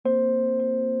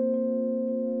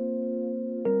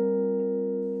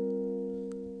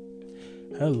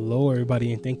Hello,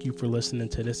 everybody, and thank you for listening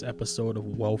to this episode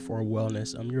of Wealth or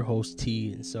Wellness. I'm your host,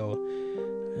 T, and so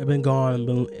I've been gone,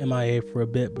 been MIA for a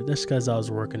bit, but that's because I was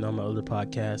working on my other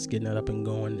podcast, getting it up and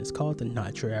going. It's called the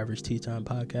Not Your Average Tea Time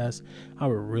Podcast. I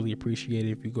would really appreciate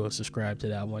it if you go subscribe to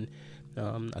that one.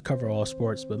 I cover all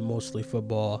sports, but mostly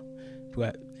football. We've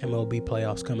got MLB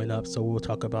playoffs coming up, so we'll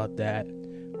talk about that.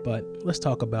 But let's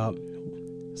talk about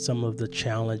some of the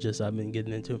challenges I've been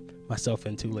getting myself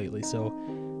into lately. So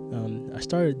I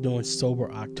started doing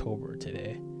Sober October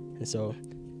today. And so,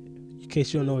 in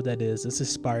case you don't know what that is, it's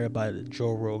inspired by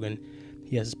Joe Rogan.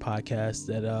 He has his podcast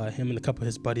that him and a couple of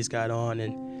his buddies got on.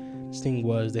 And the thing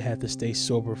was they had to stay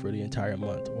sober for the entire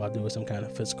month while doing some kind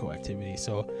of physical activity.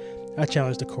 So I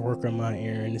challenged a coworker of mine,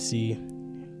 Aaron, to see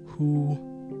who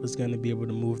was going to be able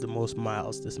to move the most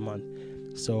miles this month.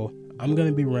 So I'm going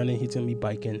to be running. He's going to be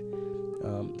biking.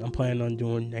 I'm planning on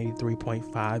doing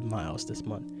 93.5 miles this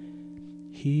month.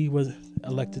 He was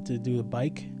elected to do a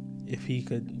bike if he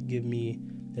could give me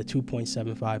the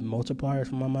 2.75 multiplier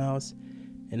for my miles.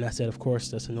 And I said, of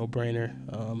course, that's a no-brainer.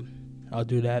 I'll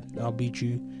do that. I'll beat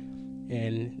you.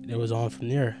 And it was on from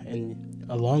there. And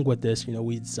along with this,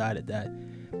 we decided that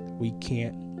we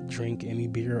can't drink any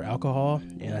beer or alcohol.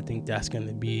 And I think that's going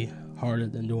to be harder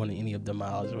than doing any of the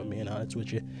miles, if I'm being honest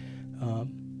with you.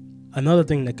 Another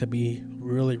thing that could be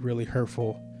really, really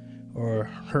hurtful or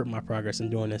hurt my progress in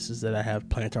doing this is that I have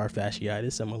plantar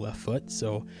fasciitis on my left foot.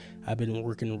 So I've been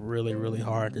working really, really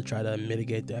hard to try to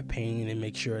mitigate that pain and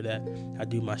make sure that I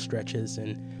do my stretches.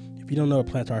 And if you don't know what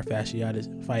plantar fasciitis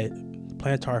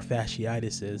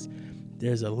is,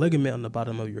 there's a ligament on the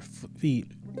bottom of your feet.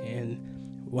 And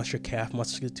once your calf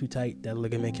muscles get too tight, that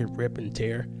ligament can rip and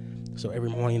tear. So every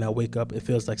morning I wake up, it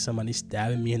feels like somebody's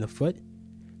stabbing me in the foot.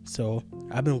 So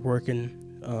I've been working,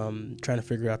 trying to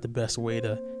figure out the best way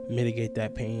to mitigate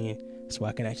that pain so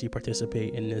I can actually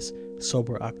participate in this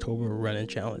Sober October running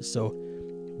challenge. So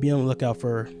be on the lookout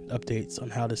for updates on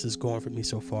how this is going for me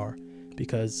so far,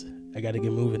 because I got to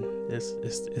get moving.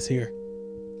 It's here.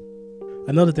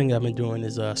 Another thing I've been doing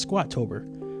is Squattober.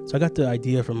 So I got the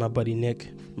idea from my buddy Nick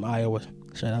from Iowa.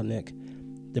 Shout out Nick.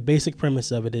 The basic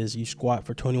premise of it is you squat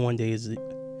for 21 days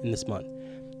in this month.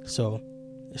 So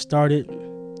it started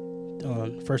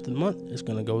on first of the month. It's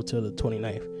going to go to the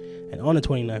 29th. And on the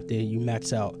 29th day, you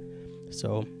max out.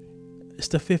 So it's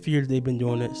the 5th year they've been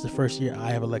doing it. It's the first year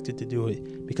I have elected to do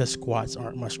it because squats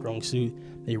aren't my strong suit.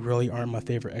 They really aren't my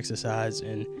favorite exercise.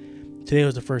 And today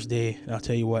was the first day. And I'll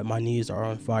tell you what, my knees are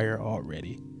on fire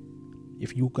already.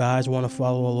 If you guys want to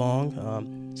follow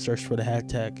along, search for the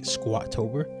hashtag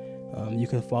Squattober. You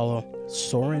can follow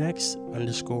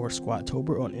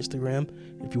Sorenex_Squattober on Instagram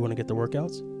if you want to get the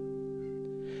workouts.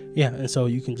 Yeah, and so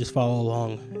you can just follow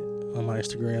along on my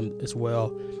Instagram as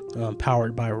well,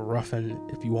 powered by Ruffin,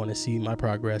 if you want to see my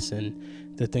progress and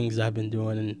the things I've been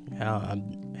doing and how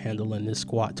I'm handling this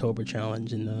Squattober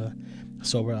challenge and the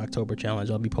Sober October challenge.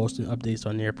 I'll be posting updates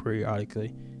on there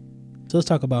periodically. So let's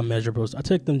talk about measurables. I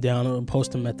took them down and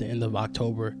post them at the end of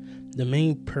October. The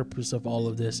main purpose of all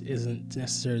of this isn't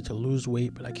necessarily to lose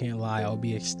weight, but I can't lie, I'll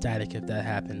be ecstatic if that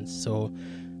happens. So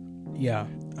yeah,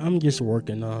 I'm just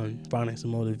working on finding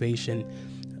some motivation,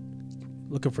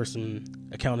 looking for some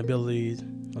accountability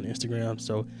on Instagram.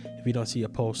 So if you don't see a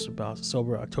post about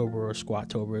Sober October or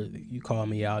Squattober, you call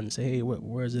me out and say, hey,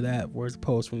 where's it at? Where's the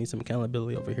post? We need some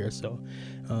accountability over here. So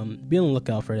be on the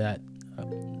lookout for that.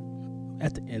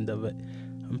 At the end of it,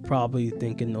 I'm probably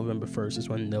thinking November 1st is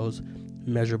when those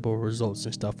measurable results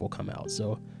and stuff will come out.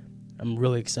 So I'm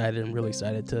really excited. I'm really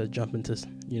excited to jump into,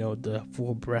 the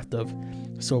full breadth of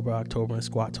Sober October and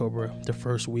Squattober. The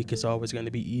first week is always going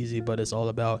to be easy, but it's all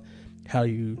about how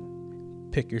you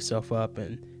pick yourself up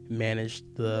and manage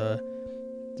the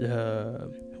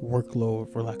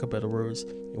workload, for lack of better words,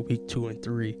 in week 2 and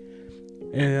 3.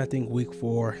 And I think week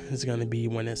 4 is going to be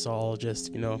when it's all just,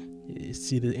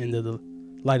 see the end of the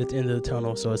light at the end of the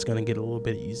tunnel. So it's going to get a little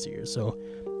bit easier. So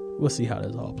we'll see how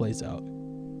this all plays out.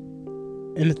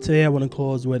 And today I want to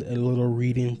close with a little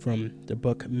reading from the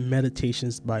book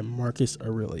Meditations by Marcus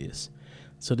Aurelius.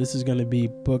 So this is going to be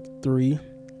book 3,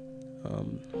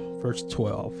 verse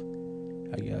 12,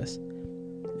 I guess.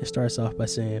 It starts off by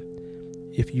saying,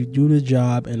 if you do the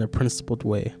job in a principled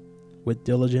way, with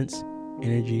diligence,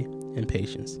 energy, and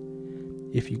patience,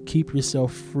 if you keep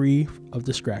yourself free of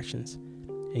distractions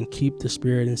and keep the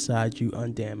spirit inside you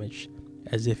undamaged,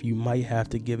 as if you might have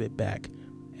to give it back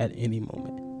at any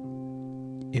moment.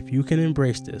 If you can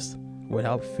embrace this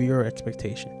without fear or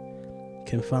expectation,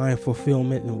 can find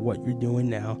fulfillment in what you're doing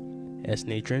now as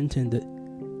nature intended,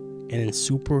 and in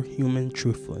superhuman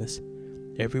truthfulness,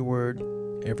 every word,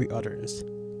 every utterance,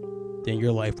 then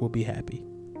your life will be happy.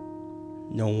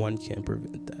 No one can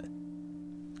prevent that.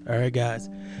 All right, guys.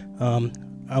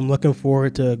 I'm looking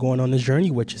forward to going on this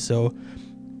journey with you. So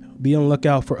be on the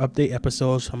lookout for update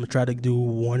episodes. I'm going to try to do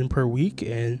one per week.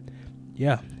 And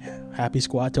yeah, happy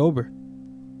Squadtober.